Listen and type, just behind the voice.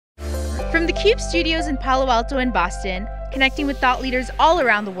From the CUBE studios in Palo Alto and Boston, connecting with thought leaders all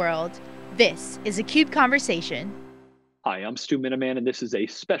around the world, this is a CUBE Conversation. Hi, I'm Stu Miniman, and this is a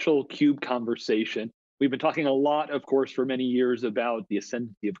special CUBE Conversation. We've been talking a lot, of course, for many years about the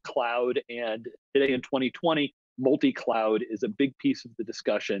ascendancy of cloud, and today in 2020, multi-cloud is a big piece of the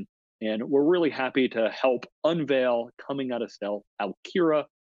discussion, and we're really happy to help unveil coming out of stealth Alkira,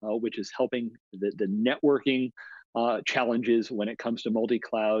 which is helping the networking challenges when it comes to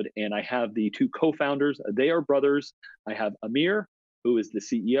multi-cloud. And I have the two co-founders. They are brothers. I have Amir, who is the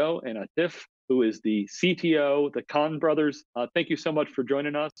CEO, and Atif, who is the CTO, the Khan brothers. Thank you so much for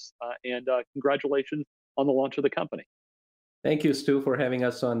joining us, and congratulations on the launch of the company. Thank you, Stu, for having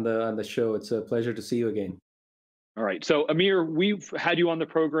us on the show. It's a pleasure to see you again. All right, so Amir, we've had you on the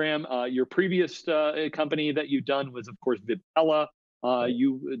program. Your previous company that you've done was, of course, Viptela.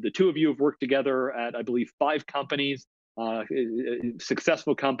 The two of you have worked together at, I believe, 5 companies,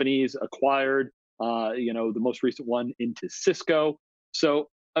 successful companies, acquired, the most recent one into Cisco. So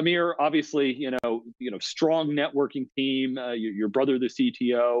Amir, obviously, strong networking team. Your brother, the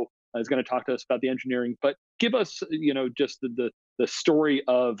CTO, is going to talk to us about the engineering. But give us, just the story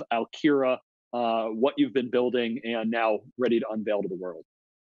of Alkira, what you've been building, and now ready to unveil to the world.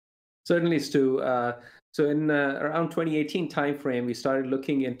 Certainly, Stu. So in around 2018 timeframe, we started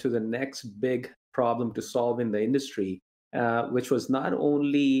looking into the next big problem to solve in the industry, which was not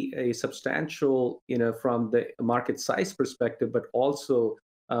only a substantial, from the market size perspective, but also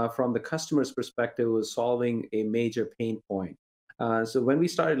from the customer's perspective, was solving a major pain point. So when we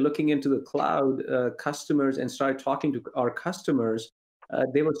started looking into the cloud customers and started talking to our customers,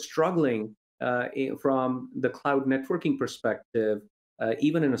 they were struggling from the cloud networking perspective,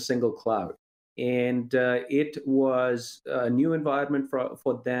 even in a single cloud. And it was a new environment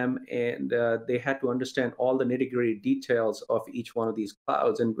for them, and they had to understand all the nitty-gritty details of each one of these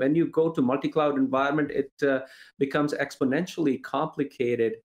clouds. And when you go to multi-cloud environment, it becomes exponentially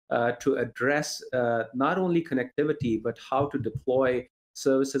complicated to address not only connectivity, but how to deploy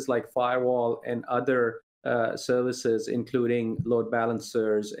services like firewall and other services, including load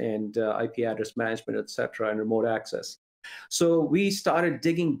balancers and IP address management, et cetera, and remote access. So we started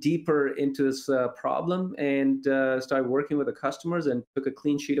digging deeper into this problem and started working with the customers and took a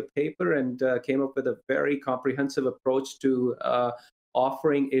clean sheet of paper and came up with a very comprehensive approach to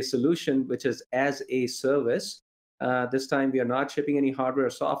offering a solution which is as a service. This time we are not shipping any hardware or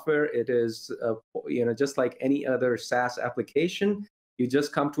software. It is just like any other SaaS application. You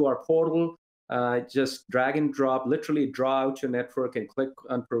just come to our portal, just drag and drop, literally draw out your network and click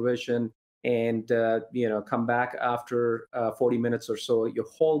on provision, and come back after 40 minutes or so. Your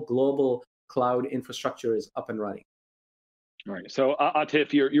whole global cloud infrastructure is up and running. All right. So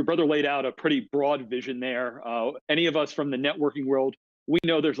Atif, your brother laid out a pretty broad vision there. Any of us from the networking world, we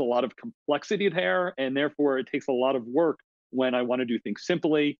know there's a lot of complexity there, and therefore it takes a lot of work when I want to do things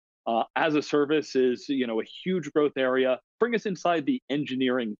simply. As a service is a huge growth area. Bring us inside the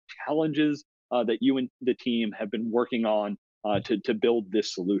engineering challenges that you and the team have been working on to build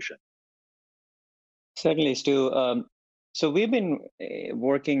this solution. Certainly, Stu. So we've been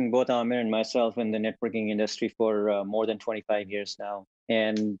working, both Amir and myself, in the networking industry for more than 25 years now.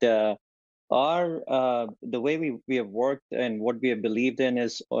 And the way we have worked and what we have believed in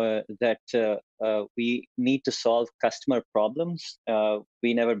is that we need to solve customer problems.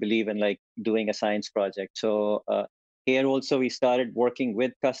 We never believe in doing a science project. So here also we started working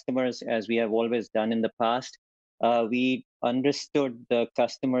with customers, as we have always done in the past. We understood the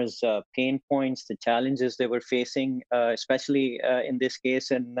customers' pain points, the challenges they were facing, especially in this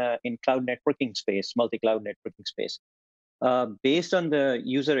case in cloud networking space, multi-cloud networking space. Based on the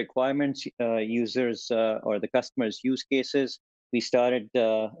user requirements, users or the customers' use cases, we started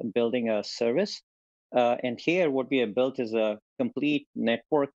building a service. And here what we have built is a complete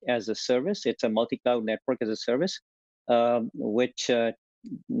network as a service. It's a multi-cloud network as a service, which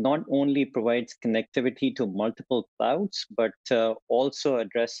not only provides connectivity to multiple clouds, but also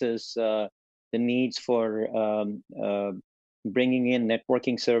addresses the needs for bringing in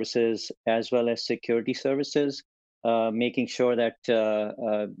networking services as well as security services, making sure that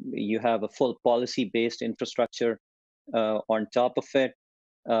you have a full policy-based infrastructure on top of it.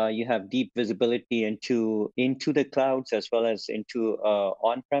 You have deep visibility into the clouds as well as into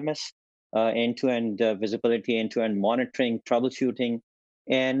on-premise, end-to-end visibility, end-to-end monitoring, troubleshooting.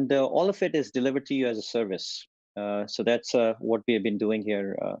 And all of it is delivered to you as a service. So that's what we have been doing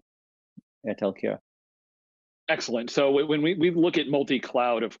here at Alkira. Excellent. So when we look at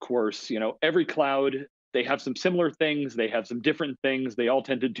multi-cloud, of course, every cloud they have some similar things, they have some different things. They all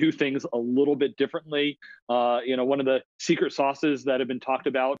tend to do things a little bit differently. One of the secret sauces that have been talked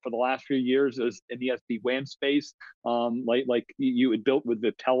about for the last few years is in the SD-WAN space, like you had built with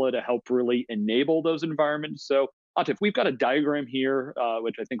Viptela to help really enable those environments. So Atif, we've got a diagram here,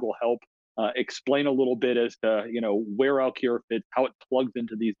 which I think will help explain a little bit as to where Alkira fits, how it plugs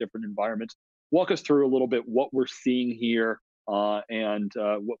into these different environments. Walk us through a little bit what we're seeing here and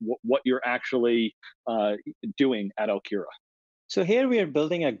what you're actually doing at Alkira. So here we are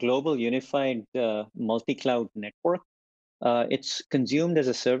building a global unified multi-cloud network. It's consumed as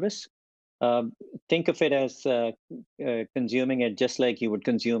a service. Think of it as consuming it just like you would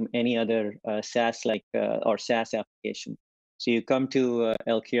consume any other SaaS or SaaS application. So you come to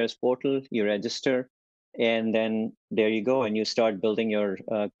Alkira's portal, you register, and then there you go, and you start building your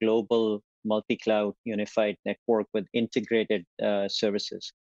global multi-cloud unified network with integrated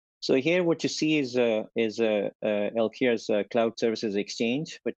services. So here, what you see is Alkira's Cloud Services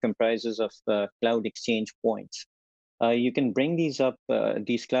Exchange, which comprises of cloud exchange points. You can bring these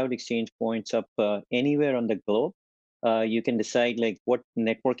cloud exchange points up anywhere on the globe. You can decide like what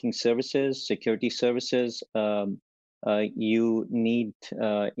networking services, security services you need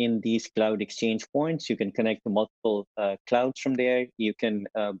in these cloud exchange points. You can connect to multiple clouds from there. You can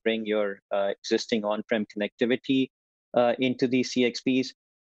bring your existing on-prem connectivity into these CXPs.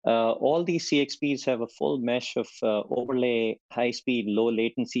 All these CXPs have a full mesh of overlay, high-speed,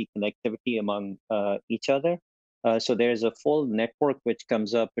 low-latency connectivity among each other. So there's a full network which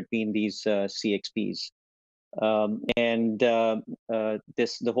comes up between these CXPs. The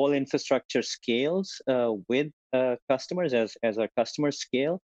whole infrastructure scales with customers as our customers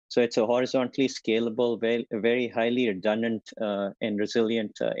scale. So it's a horizontally scalable, very highly redundant and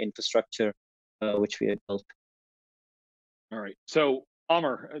resilient infrastructure which we have built. All right. So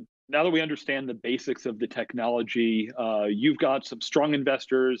Amir, now that we understand the basics of the technology, you've got some strong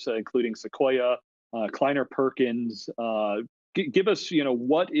investors, including Sequoia, Kleiner Perkins. Give us,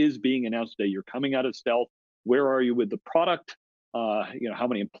 what is being announced today? You're coming out of stealth. Where are you with the product? How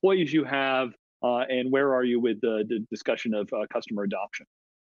many employees you have, and where are you with the discussion of customer adoption?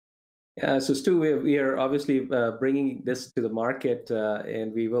 Yeah, so Stu, we are obviously bringing this to the market,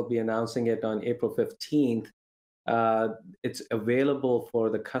 and we will be announcing it on April 15th. It's available for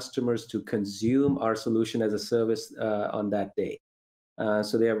the customers to consume our solution as a service on that day.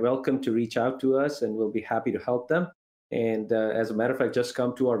 So they are welcome to reach out to us, and we'll be happy to help them. And as a matter of fact, just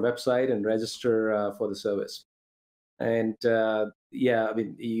come to our website and register for the service. And yeah, I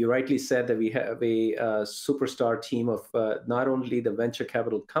mean, you rightly said that we have a superstar team of not only the venture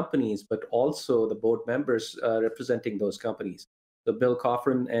capital companies, but also the board members representing those companies. So Bill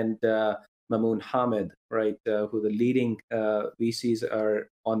Coffrin and Mamoon Hamid, right, who the leading VCs are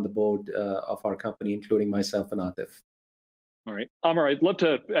on the board of our company, including myself and Atif. All right, Amir, I'd love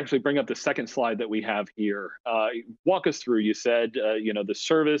to actually bring up the second slide that we have here. Walk us through, you said, the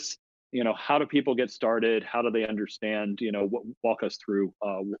service, how do people get started? How do they understand, walk us through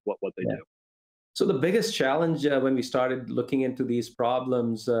what they do. So the biggest challenge when we started looking into these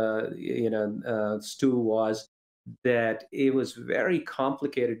problems, Stu, was that it was very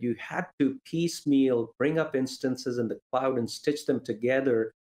complicated. You had to piecemeal, bring up instances in the cloud and stitch them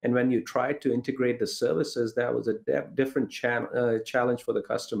together. And when you tried to integrate the services, that was a different challenge for the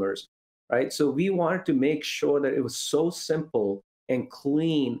customers, right? So we wanted to make sure that it was so simple and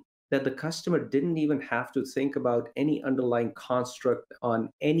clean that the customer didn't even have to think about any underlying construct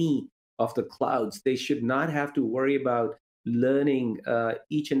on any of the clouds. They should not have to worry about learning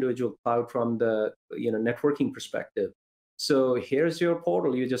each individual cloud from the networking perspective. So here's your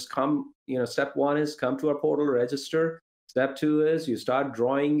portal. You just come, step one is come to our portal, register. Step two is you start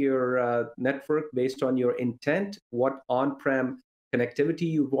drawing your network based on your intent, what on-prem connectivity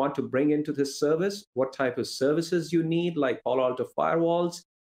you want to bring into this service, what type of services you need, like Palo Alto firewalls,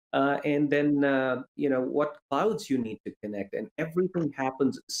 and then what clouds you need to connect, and everything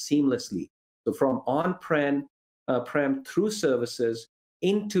happens seamlessly. So from on-prem through services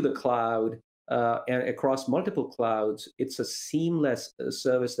into the cloud and across multiple clouds, it's a seamless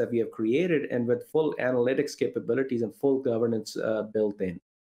service that we have created, and with full analytics capabilities and full governance built in.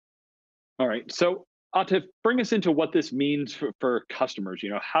 All right. So Atif, bring us into what this means for customers.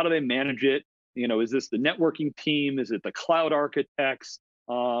 How do they manage it? Is this the networking team? Is it the cloud architects?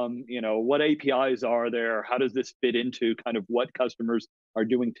 What APIs are there? How does this fit into kind of what customers are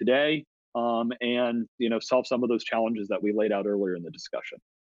doing today? And solve some of those challenges that we laid out earlier in the discussion.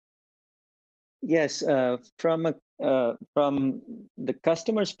 Yes, from the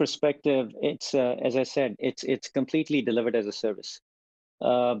customer's perspective, it's as I said, it's completely delivered as a service.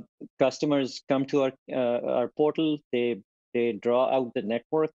 customers come to our portal, they draw out the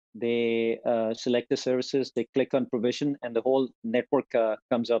network, they select the services, they click on provision, and the whole network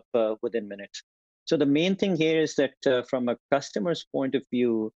comes up within minutes. So the main thing here is that from a customer's point of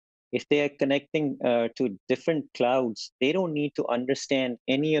view, if they are connecting to different clouds, they don't need to understand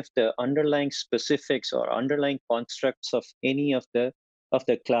any of the underlying specifics or underlying constructs of any of the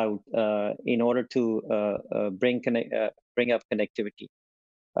cloud in order to bring up connectivity.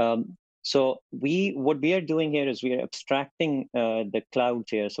 So what we are doing here is we are abstracting the cloud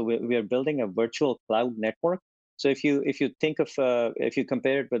here. So we are building a virtual cloud network. So if you think of if you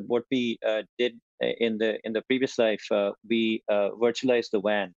compare it with what we did in the previous life, we virtualized the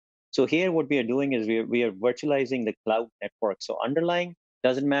WAN. So here what we are doing is we are virtualizing the cloud network. So underlying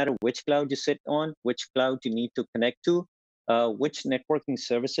doesn't matter which cloud you sit on, which cloud you need to connect to, which networking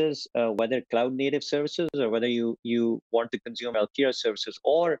services, whether cloud native services or whether you want to consume Alkira services,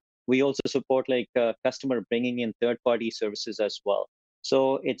 or we also support like customer bringing in third-party services as well.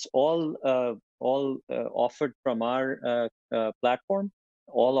 So it's all offered from our platform,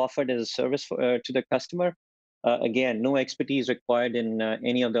 all offered as a service to the customer. Again, no expertise required in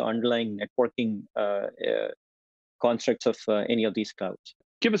any of the underlying networking constructs of any of these clouds.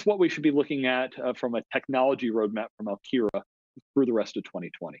 Give us what we should be looking at from a technology roadmap from Alkira through the rest of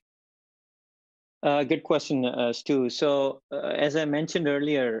 2020. Good question, Stu. So as I mentioned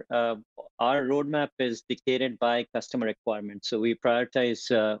earlier, our roadmap is dictated by customer requirements. So we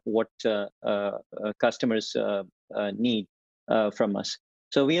prioritize what customers need from us.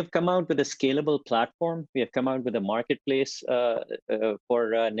 So we have come out with a scalable platform. We have come out with a marketplace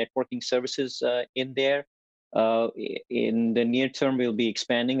for networking services in there. In the near term, we'll be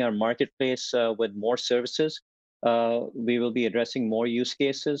expanding our marketplace with more services. We will be addressing more use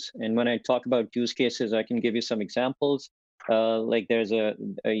cases. And when I talk about use cases, I can give you some examples. Like there's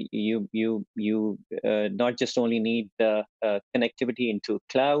you not just only need connectivity into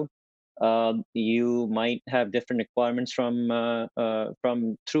cloud. You might have different requirements from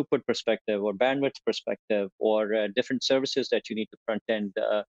throughput perspective or bandwidth perspective, or different services that you need to front end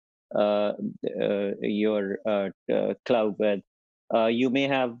your cloud with. You may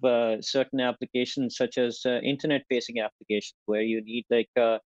have certain applications such as internet-facing applications where you need like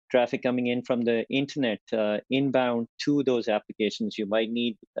traffic coming in from the internet inbound to those applications. You might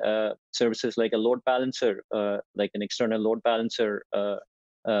need services like a load balancer, like an external load balancer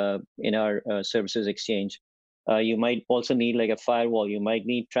in our services exchange. You might also need like a firewall. You might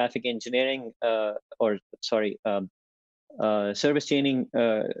need traffic engineering service chaining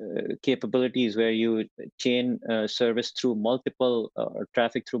capabilities where you chain service through multiple or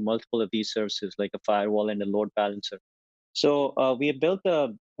traffic through multiple of these services, like a firewall and a load balancer. So we have built a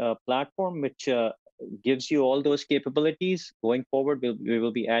platform which gives you all those capabilities. Going forward, we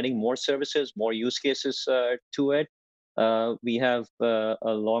will be adding more services, more use cases to it. We have a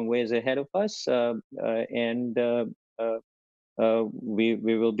long ways ahead of us, and we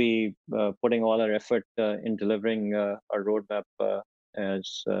will be putting all our effort in delivering our roadmap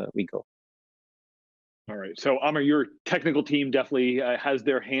as we go. All right. So Amir, your technical team definitely has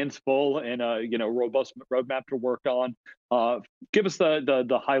their hands full and robust roadmap to work on. Give us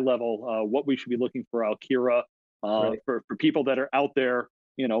the high level what we should be looking for Alkira for people that are out there.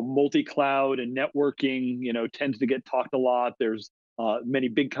 Multi-cloud and networking tends to get talked a lot. There's many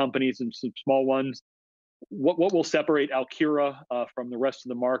big companies and some small ones. What will separate Alkira from the rest of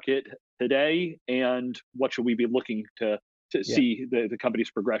the market today, and what should we be looking to see the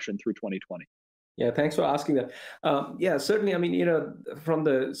company's progression through 2020? Yeah, thanks for asking that. Yeah, certainly. I mean, from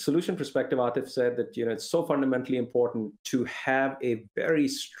the solution perspective, Atif said that it's so fundamentally important to have a very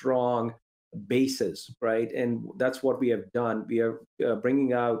strong basis, right? And that's what we have done. We are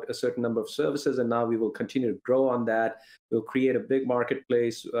bringing out a certain number of services, and now we will continue to grow on that. We'll create a big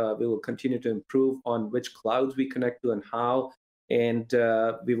marketplace. We will continue to improve on which clouds we connect to and how, and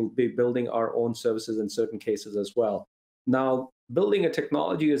we will be building our own services in certain cases as well. Now, building a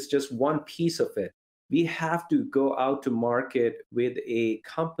technology is just one piece of it. We have to go out to market with a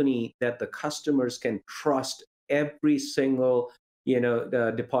company that the customers can trust every single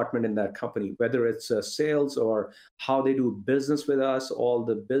the department in that company, whether it's sales or how they do business with us. All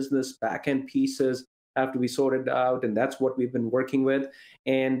the business backend pieces have to be sorted out, and that's what we've been working with.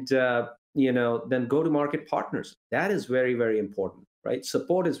 And then go-to-market partners. That is very, very important, right?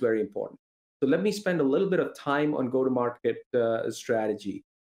 Support is very important. So let me spend a little bit of time on go-to-market strategy.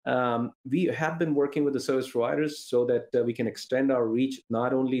 We have been working with the service providers so that we can extend our reach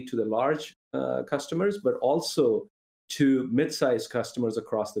not only to the large customers, but also to mid-sized customers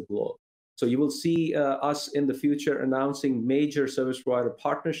across the globe. So you will see us in the future announcing major service provider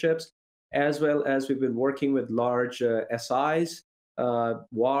partnerships, as well as we've been working with large SIs,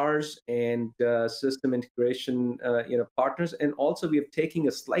 VARs, and system integration partners. And also we are taking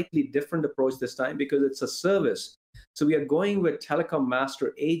a slightly different approach this time because it's a service. So we are going with telecom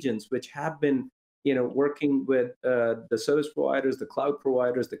master agents, which have been working with the service providers, the cloud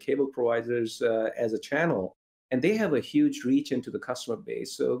providers, the cable providers as a channel. And they have a huge reach into the customer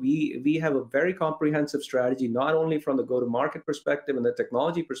base. So we have a very comprehensive strategy, not only from the go-to-market perspective and the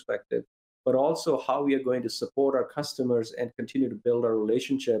technology perspective, but also how we are going to support our customers and continue to build our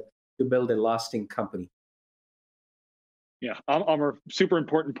relationship to build a lasting company. Yeah, Amr, super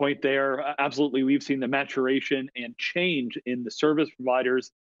important point there. Absolutely, we've seen the maturation and change in the service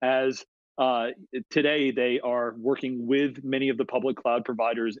providers as today they are working with many of the public cloud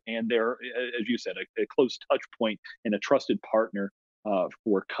providers, and they're, as you said, a close touch point and a trusted partner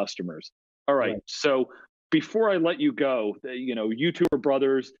for customers. All right, so before I let you go, you two are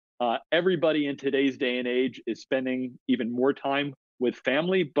brothers. Everybody in today's day and age is spending even more time with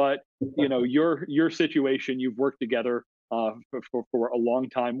family, but your situation, you've worked together for a long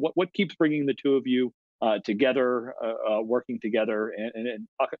time. What keeps bringing the two of you together, working together, and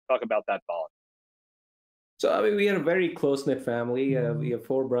talk about that bond? So I mean, we are a very close-knit family. We have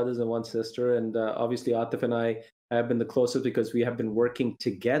 4 brothers and 1 sister, and obviously Atif and I have been the closest because we have been working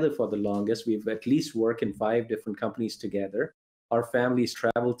together for the longest. We've at least worked in 5 different companies together. Our families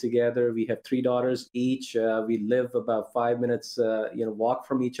travel together. We have 3 daughters each. We live about 5 minutes, walk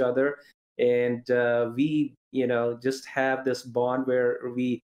from each other, and we, just have this bond where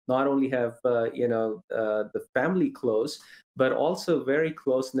we not only have, the family close, but also very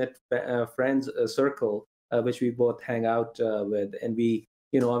close-knit friends circle, which we both hang out with, and we,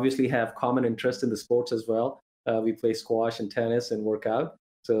 obviously have common interest in the sports as well. We play squash and tennis and work out.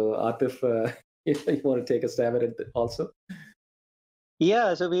 So Atif, you want to take a stab at it also?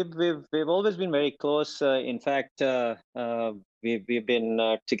 Yeah, so we've always been very close. In fact, we've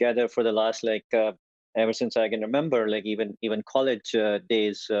been together for the last ever since I can remember. Like even college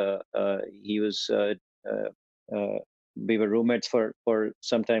days, he was. We were roommates for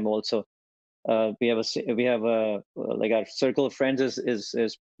some time also. We have like our circle of friends is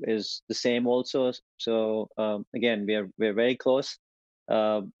the same also. So again, we're very close,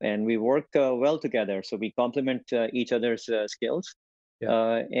 and we work well together. So we complement each other's skills.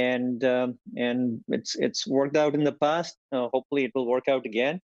 Yeah. And it's worked out in the past. Hopefully, it will work out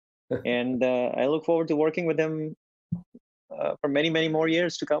again. And I look forward to working with them for many more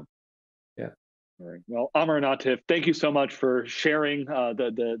years to come. Yeah. All right. Well, Amr and Atif, thank you so much for sharing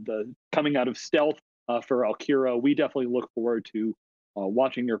the coming out of stealth for Alkira. We definitely look forward to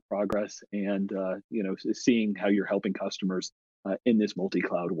watching your progress and seeing how you're helping customers in this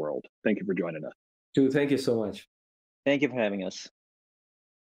multi-cloud world. Thank you for joining us. Stu, thank you so much. Thank you for having us.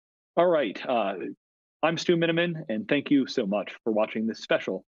 All right. I'm Stu Miniman, and thank you so much for watching this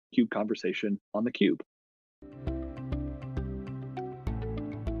special CUBE conversation on theCUBE.